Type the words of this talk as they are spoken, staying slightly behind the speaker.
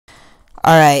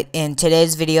Alright, in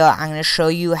today's video, I'm going to show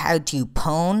you how to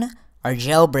pwn or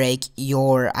jailbreak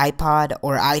your iPod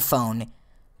or iPhone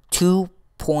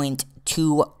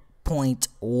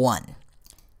 2.2.1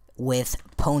 with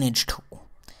Pwnage tool.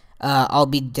 I'll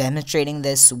be demonstrating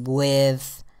this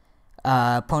with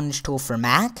Pwnage tool for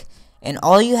Mac, and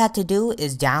all you have to do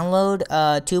is download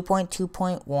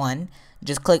 2.2.1.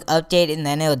 Just click update and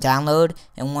then it'll download,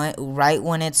 and right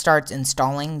when it starts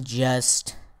installing,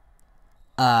 just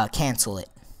cancel it.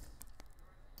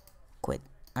 Quit.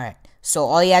 Alright, so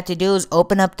all you have to do is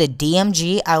open up the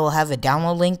DMG. I will have a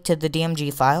download link to the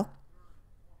DMG file.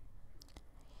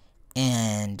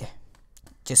 And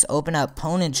just open up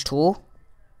Pwnage tool.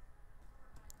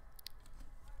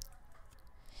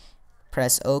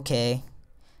 Press OK.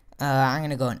 I'm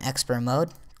going to go in expert mode.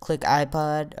 Click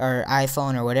iPod or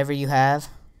iPhone or whatever you have.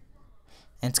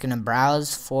 And it's going to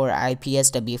browse for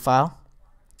IPSW file.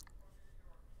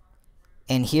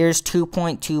 And here's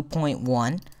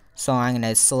 2.2.1, so I'm going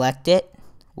to select it.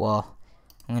 Well,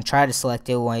 I'm going to try to select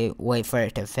it, wait for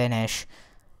it to finish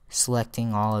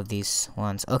selecting all of these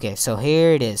ones. Okay, so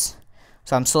here it is.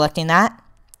 So I'm selecting that.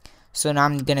 So now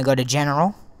I'm going to go to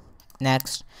General.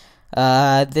 Next.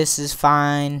 This is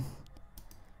fine.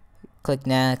 Click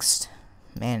Next.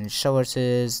 Manage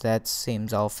Sources. That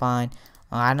seems all fine.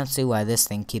 I don't see why this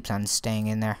thing keeps on staying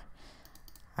in there.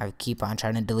 I keep on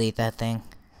trying to delete that thing.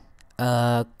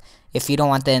 If you don't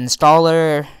want the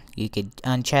installer, you could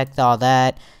uncheck all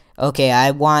that. Okay,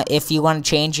 if you want to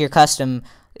change your custom,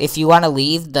 if you want to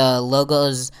leave the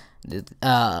logos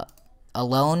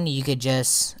alone, you could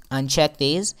just uncheck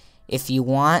these. If you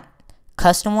want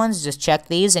custom ones, just check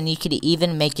these, and you could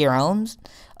even make your own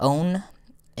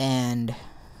and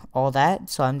all that.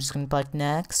 So I'm just going to click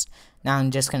next. Now I'm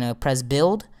just going to press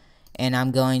build, and I'm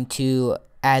going to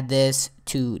add this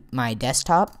to my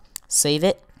desktop, save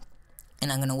it.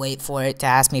 And I'm going to wait for it to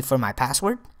ask me for my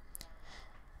password.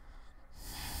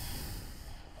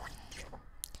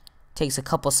 Takes a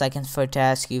couple seconds for it to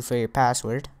ask you for your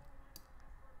password.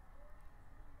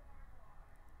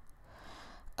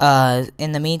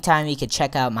 In the meantime, you can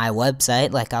check out my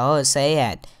website, like I always say,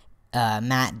 at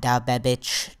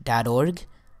matt.babich.org.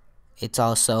 It's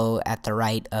also at the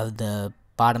right of the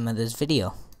bottom of this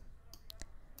video.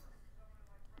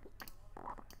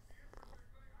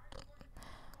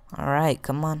 Alright,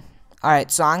 come on.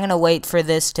 Alright, so I'm going to wait for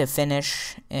this to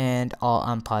finish, and I'll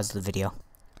unpause the video.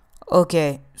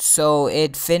 Okay, so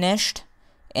it finished,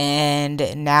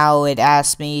 and now it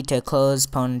asks me to close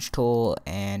Pwnage tool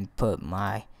and put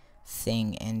my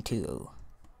thing into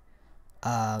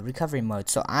recovery mode.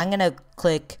 So I'm going to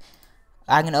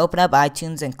open up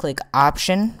iTunes and click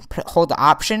Option, hold the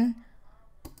Option,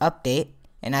 Update,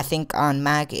 and I think on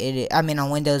Mac, on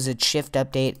Windows it's Shift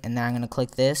Update, and then I'm going to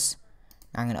click this.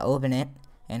 I'm going to open it,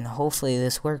 and hopefully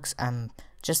this works. I'm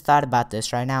just thought about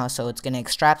this right now. So it's going to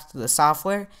extract the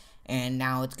software, and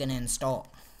now it's going to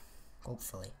install.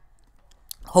 Hopefully.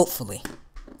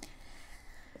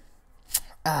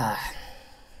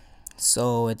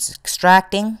 So it's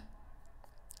extracting.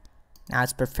 Now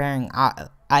it's preparing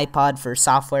iPod for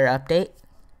software update.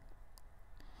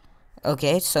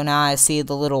 Okay, so now I see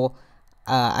the little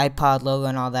iPod logo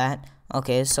and all that.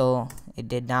 Okay, so it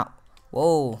did not.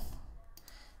 Whoa.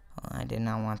 I did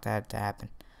not want that to happen.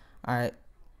 Alright,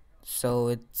 so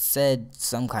it said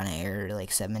some kind of error,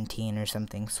 like 17 or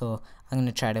something. So I'm going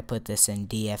to try to put this in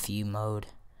DFU mode.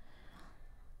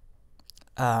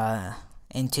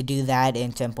 And to do that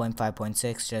in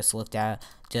 10.5.6,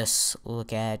 just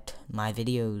look at my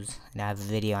videos, and I have a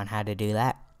video on how to do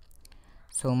that.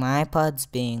 So my iPod's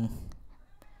being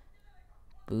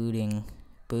booted.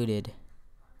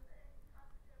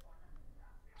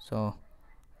 So I'm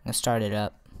going to start it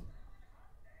up.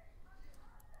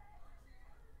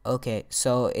 Okay,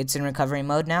 so it's in recovery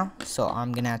mode now. So all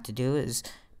I'm gonna have to do is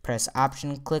press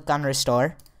Option, click on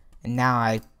Restore, and now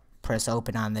I press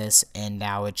Open on this, and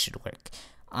now it should work.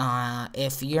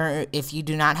 If you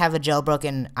do not have a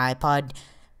jailbroken iPod,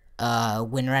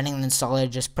 when running the installer,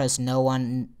 just press No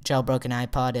on jailbroken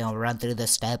iPod, and it'll run through the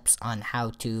steps on how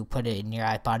to put it in your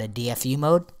iPod in DFU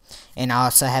mode. And I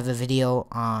also have a video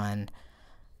on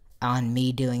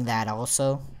me doing that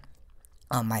also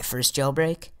on my first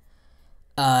jailbreak.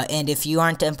 And if you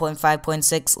aren't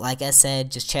 10.5.6, like I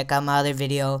said, just check out my other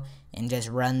video and just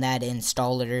run that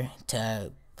installer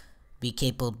to be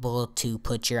capable to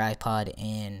put your iPod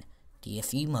in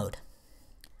DFU mode.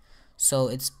 So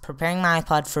it's preparing my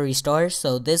iPod for restore,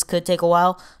 so this could take a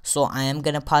while. So I am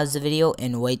going to pause the video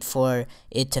and wait for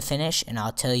it to finish, and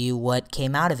I'll tell you what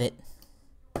came out of it.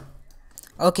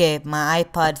 Okay, my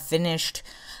iPod finished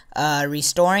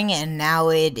restoring, and now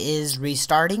it is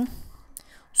restarting.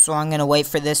 So I'm gonna wait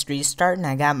for this to restart, and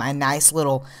I got my nice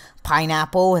little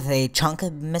pineapple with a chunk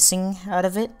missing out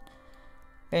of it.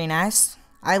 Very nice.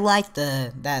 I like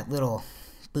that little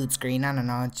boot screen. I don't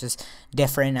know, it's just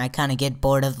different. I kind of get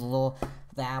bored of the little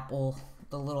apple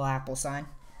sign.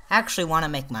 I actually want to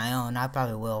make my own. I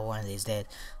probably will one of these days.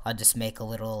 I'll just make a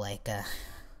little, like, I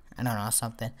don't know,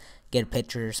 something. Get a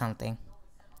picture or something.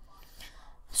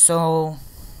 So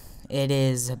it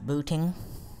is booting.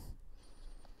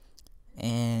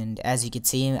 And as you can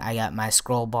see, I got my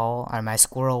scroll ball, or my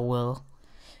squirrel wheel.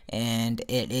 And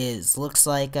it looks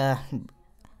like a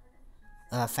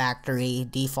factory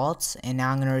defaults. And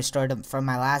now I'm going to restore them from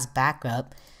my last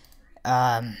backup.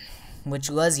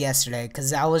 Which was yesterday,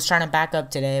 because I was trying to back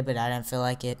up today, but I didn't feel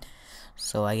like it.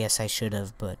 So I guess I should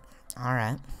have, but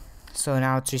alright. So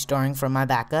now it's restoring from my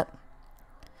backup.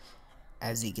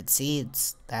 As you can see,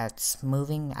 that's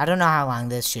moving. I don't know how long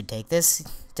this should take. This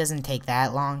doesn't take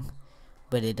that long,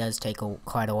 but it does take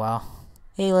quite a while.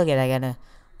 Hey, look at it, I got a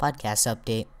podcast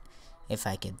update, if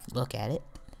I could look at it.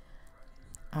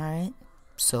 Alright,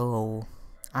 so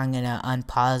I'm gonna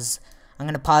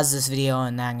pause this video,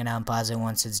 and then I'm gonna unpause it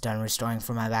once it's done restoring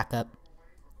from my backup.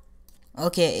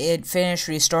 Okay, it finished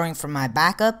restoring from my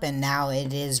backup, and now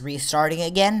it is restarting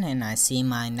again, and I see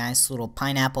my nice little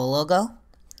pineapple logo.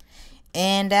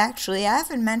 And actually, I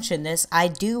haven't mentioned this, I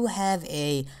do have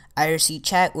a IRC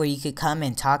chat where you could come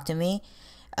and talk to me.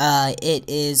 It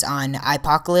is on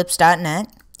ipocalypse.net.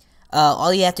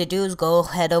 All you have to do is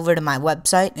head over to my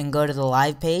website and go to the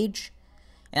live page.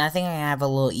 And I think I have a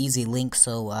little easy link,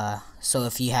 so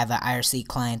if you have an IRC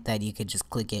client, that you could just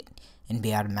click it and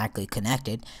be automatically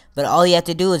connected. But all you have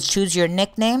to do is choose your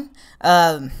nickname.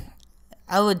 I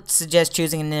would suggest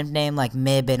choosing a nickname like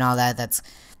Mib and all that. That's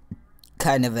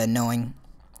kind of annoying.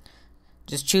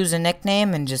 Just choose a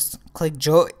nickname and just click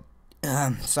join.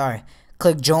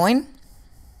 Click join.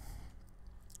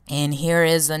 And here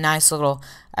is a nice little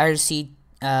IRC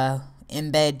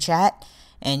embed chat,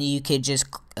 and you could just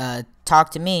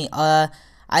talk to me. I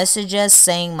suggest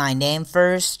saying my name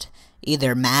first,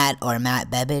 either Matt or Matt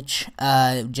Bebich,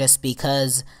 just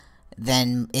because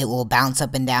then it will bounce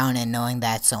up and down, and knowing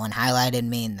that someone highlighted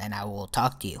me, and then I will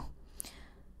talk to you.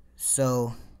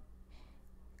 So,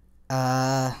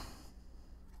 well,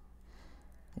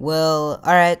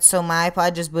 alright, so my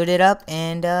iPod just booted up,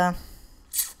 and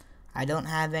I don't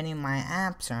have any of my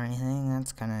apps or anything.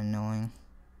 That's kind of annoying.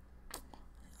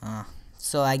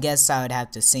 So I guess I would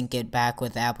have to sync it back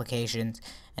with applications,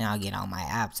 and I'll get all my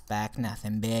apps back.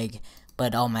 Nothing big,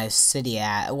 but all my city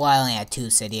apps. Well, I only had 2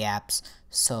 city apps.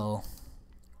 So,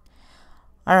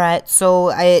 alright. So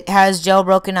it has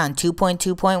jailbroken on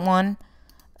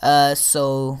 2.2.1.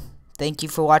 So thank you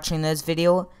for watching this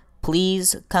video.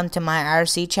 Please come to my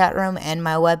IRC chat room and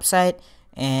my website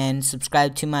and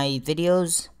subscribe to my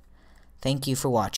videos. Thank you for watching.